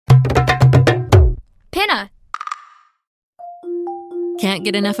Pinna. Can't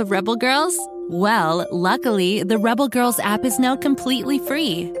get enough of Rebel Girls? Well, luckily, the Rebel Girls app is now completely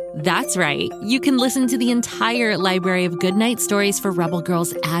free. That's right. You can listen to the entire library of goodnight stories for Rebel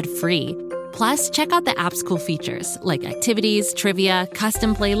Girls ad-free. Plus, check out the app's cool features like activities, trivia,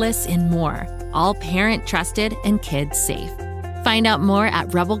 custom playlists, and more. All parent-trusted and kids-safe. Find out more at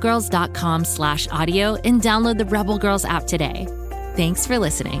rebelgirls.com/audio and download the Rebel Girls app today. Thanks for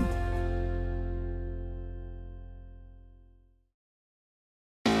listening.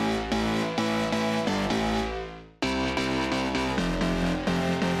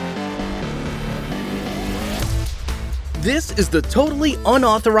 This is the totally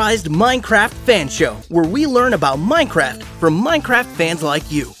unauthorized Minecraft fan show, where we learn about Minecraft from Minecraft fans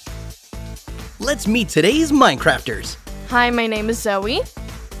like you. Let's meet today's Minecrafters. Hi, my name is Zoe.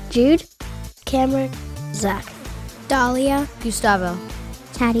 Jude, Cameron, Zach, Dahlia, Gustavo,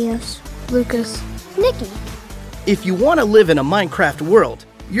 Tadios, Lucas, Nikki. If you want to live in a Minecraft world,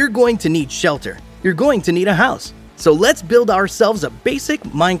 you're going to need shelter. You're going to need a house. So let's build ourselves a basic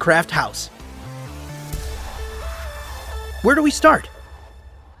Minecraft house. Where do we start?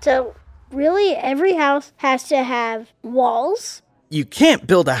 So, really, every house has to have walls. You can't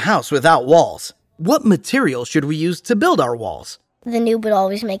build a house without walls. What material should we use to build our walls? The noob would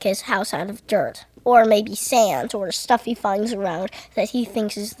always make his house out of dirt, or maybe sand, or stuff he finds around that he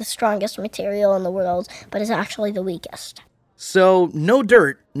thinks is the strongest material in the world, but is actually the weakest. So, no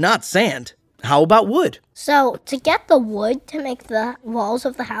dirt, not sand. How about wood? So, to get the wood to make the walls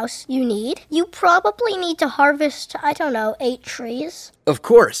of the house you probably need to harvest, 8 trees. Of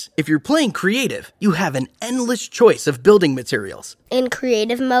course, if you're playing creative, you have an endless choice of building materials. In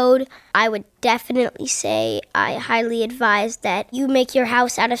creative mode, I would definitely say I highly advise that you make your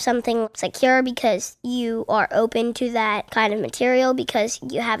house out of something secure because you are open to that kind of material because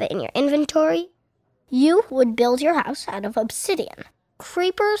you have it in your inventory. You would build your house out of obsidian.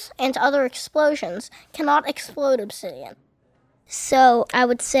 Creepers and other explosions cannot explode obsidian. So I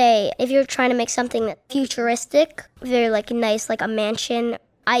would say if you're trying to make something futuristic, very nice, like a mansion,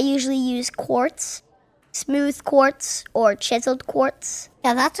 I usually use quartz, smooth quartz or chiseled quartz.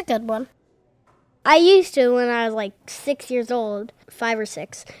 Yeah, that's a good one. I used to when I was 6 years old, 5 or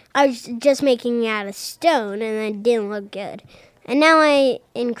 6. I was just making it out of stone and it didn't look good. And now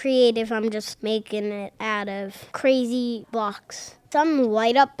in creative, I'm just making it out of crazy blocks. Some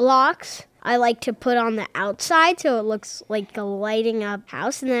light up blocks I like to put on the outside so it looks like a lighting up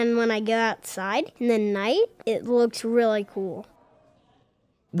house. And then when I go outside in the night, it looks really cool.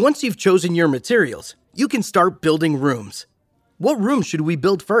 Once you've chosen your materials, you can start building rooms. What room should we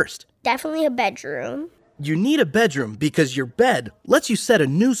build first? Definitely a bedroom. You need a bedroom because your bed lets you set a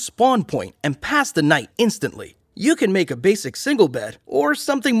new spawn point and pass the night instantly. You can make a basic single bed or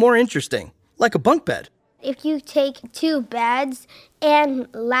something more interesting, like a bunk bed. If you take 2 beds and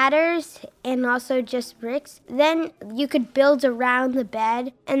ladders and also just bricks, then you could build around the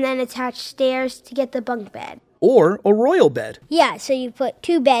bed and then attach stairs to get the bunk bed. Or a royal bed. Yeah, so you put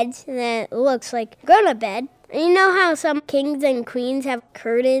 2 beds and then it looks like a grown-up bed. And you know how some kings and queens have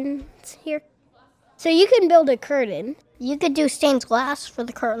curtains here? So you can build a curtain. You could do stained glass for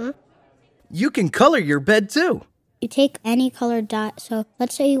the curtain. You can color your bed too. You take any colored dot. So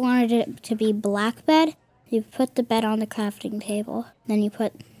let's say you wanted it to be black bed. You put the bed on the crafting table. Then you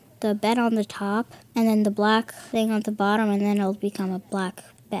put the bed on the top and then the black thing on the bottom, and then it'll become a black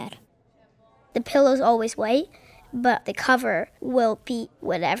bed. The pillow's always white, but the cover will be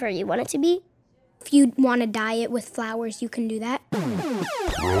whatever you want it to be. If you want to dye it with flowers, you can do that.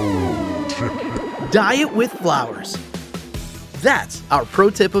 Dye it with flowers. That's our pro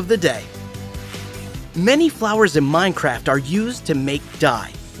tip of the day. Many flowers in Minecraft are used to make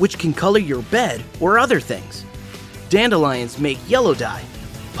dye, which can color your bed or other things. Dandelions make yellow dye.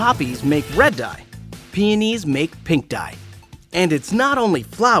 Poppies make red dye. Peonies make pink dye. And it's not only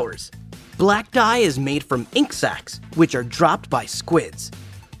flowers. Black dye is made from ink sacs, which are dropped by squids.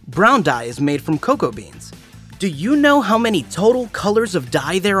 Brown dye is made from cocoa beans. Do you know how many total colors of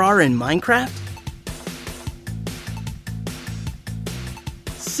dye there are in Minecraft?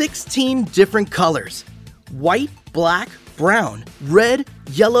 16 different colors. White, black, brown, red,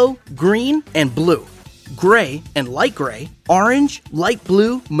 yellow, green, and blue. Gray and light gray, orange, light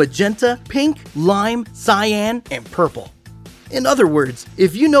blue, magenta, pink, lime, cyan, and purple. In other words,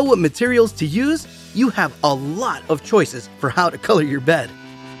 if you know what materials to use, you have a lot of choices for how to color your bed.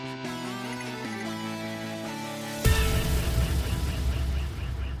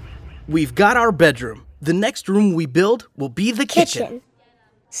 We've got our bedroom. The next room we build will be the kitchen.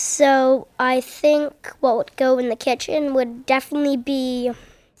 So I think what would go in the kitchen would definitely be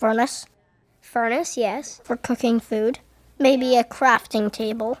Furnace. Furnace, yes. For cooking food. Maybe a crafting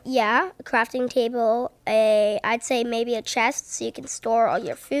table. Yeah, a crafting table. I'd say maybe a chest so you can store all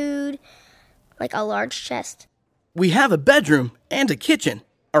your food, like a large chest. We have a bedroom and a kitchen.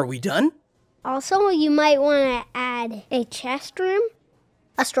 Are we done? Also, you might want to add a chest room.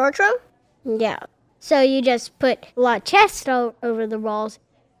 A storage room? Yeah. So you just put a lot of chests over the walls.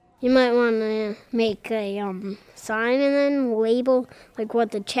 You might want to make a sign and then label like what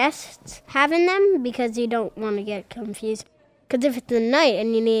the chests have in them because you don't want to get confused. Because if it's the night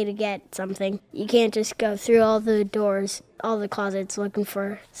and you need to get something, you can't just go through all the doors, all the closets looking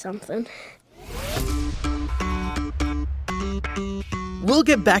for something. We'll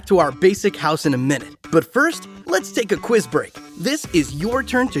get back to our basic house in a minute. But first, let's take a quiz break. This is your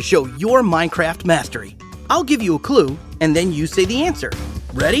turn to show your Minecraft mastery. I'll give you a clue, and then you say the answer.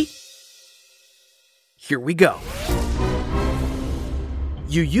 Ready? Here we go.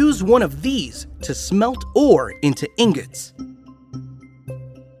 You use one of these to smelt ore into ingots.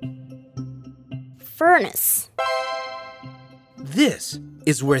 Furnace. This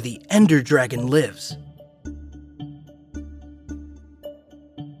is where the Ender Dragon lives.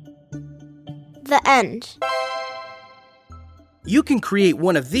 The end. You can create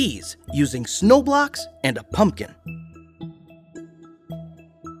one of these using snow blocks and a pumpkin.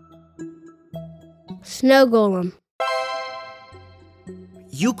 Snow golem.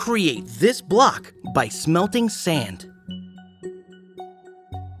 You create this block by smelting sand.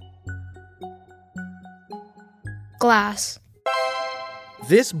 Glass.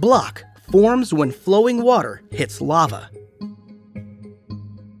 This block forms when flowing water hits lava.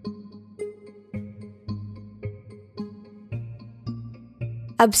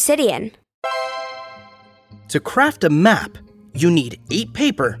 Obsidian. To craft a map, you need 8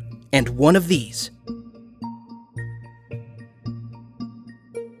 paper and one of these.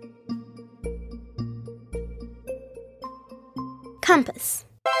 Compass.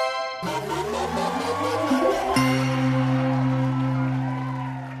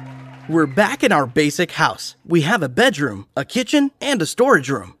 We're back in our basic house. We have a bedroom, a kitchen, and a storage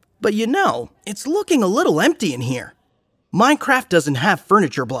room. But it's looking a little empty in here. Minecraft doesn't have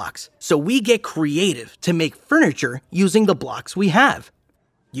furniture blocks, so we get creative to make furniture using the blocks we have.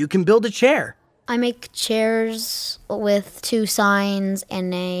 You can build a chair. I make chairs with 2 signs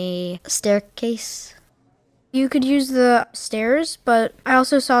and a staircase. You could use the stairs, but I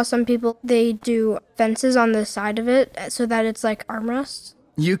also saw some people, they do fences on the side of it so that it's like armrests.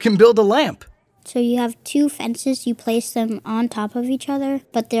 You can build a lamp. So you have 2 fences, you place them on top of each other,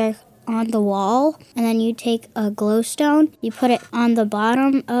 but they're on the wall, and then you take a glowstone, you put it on the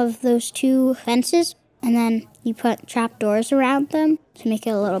bottom of those 2 fences, and then you put trapdoors around them to make it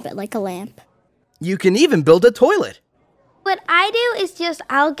a little bit like a lamp. You can even build a toilet. What I do is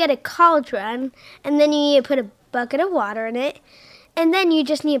I'll get a cauldron, and then you need to put a bucket of water in it, and then you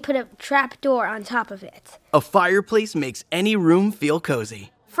just need to put a trapdoor on top of it. A fireplace makes any room feel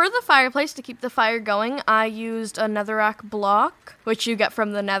cozy. For the fireplace, to keep the fire going, I used a netherrack block, which you get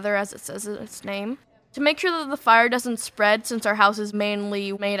from the nether as it says in its name. To make sure that the fire doesn't spread, since our house is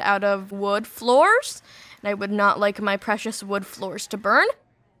mainly made out of wood floors, and I would not like my precious wood floors to burn,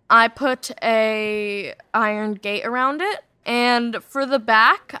 I put a iron gate around it. And for the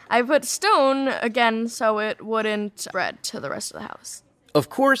back, I put stone, again, so it wouldn't spread to the rest of the house. Of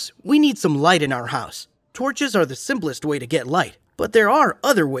course, we need some light in our house. Torches are the simplest way to get light. But there are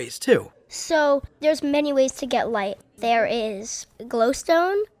other ways, too. So there's many ways to get light. There is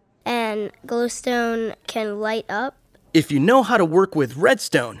glowstone, and glowstone can light up. If you know how to work with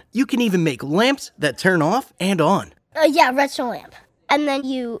redstone, you can even make lamps that turn off and on. Yeah, redstone lamp. And then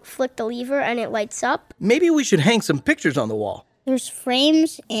you flick the lever and it lights up. Maybe we should hang some pictures on the wall. There's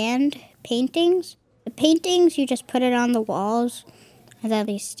frames and paintings. The paintings, you just put it on the walls, and then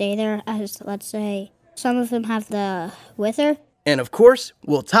they stay there as, let's say, some of them have the wither. And of course,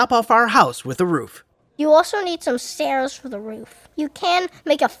 we'll top off our house with a roof. You also need some stairs for the roof. You can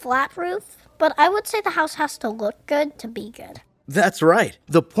make a flat roof, but I would say the house has to look good to be good. That's right.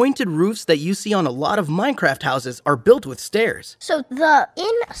 The pointed roofs that you see on a lot of Minecraft houses are built with stairs. So the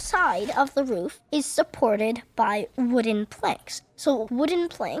inside of the roof is supported by wooden planks. So wooden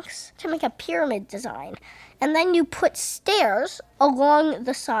planks to make a pyramid design. And then you put stairs along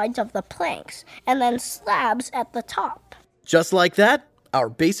the sides of the planks, and then slabs at the top. Just like that, our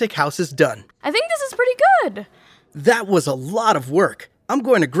basic house is done. I think this is pretty good. That was a lot of work. I'm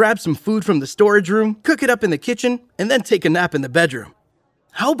going to grab some food from the storage room, cook it up in the kitchen, and then take a nap in the bedroom.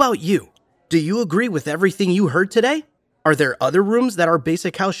 How about you? Do you agree with everything you heard today? Are there other rooms that our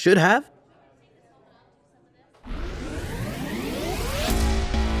basic house should have?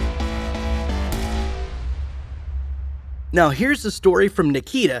 Now here's a story from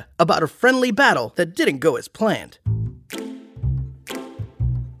Nikita about a friendly battle that didn't go as planned.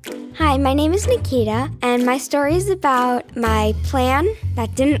 Hi, my name is Nikita, and my story is about my plan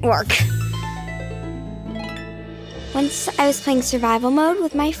that didn't work. Once I was playing survival mode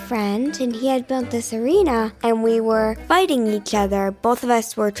with my friend, and he had built this arena, and we were fighting each other. Both of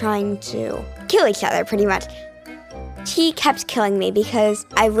us were trying to kill each other, pretty much. He kept killing me because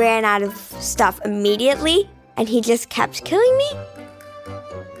I ran out of stuff immediately, and he just kept killing me.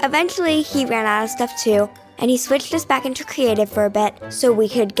 Eventually, he ran out of stuff too, and he switched us back into creative for a bit so we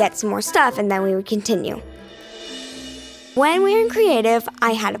could get some more stuff and then we would continue. When we were in creative,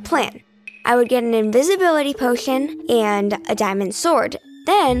 I had a plan. I would get an invisibility potion and a diamond sword.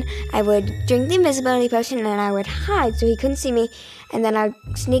 Then I would drink the invisibility potion and I would hide so he couldn't see me, and then I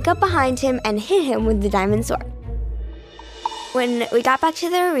would sneak up behind him and hit him with the diamond sword. When we got back to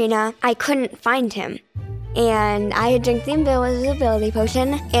the arena, I couldn't find him. And I had drank the invisibility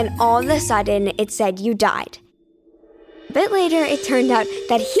potion, and all of a sudden it said, "You died." A bit later, it turned out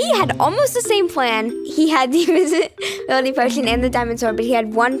that he had almost the same plan. He had the invisibility potion and the diamond sword, but he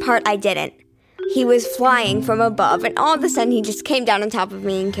had one part I didn't. He was flying from above, and all of a sudden he just came down on top of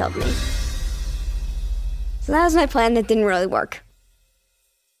me and killed me. So that was my plan that didn't really work.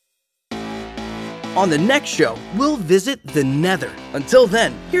 On the next show, we'll visit the Nether. Until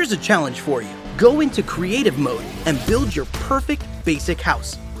then, here's a challenge for you. Go into creative mode and build your perfect basic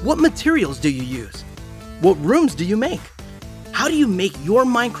house. What materials do you use? What rooms do you make? How do you make your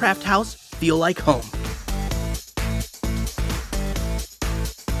Minecraft house feel like home?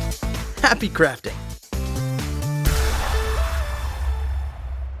 Happy crafting!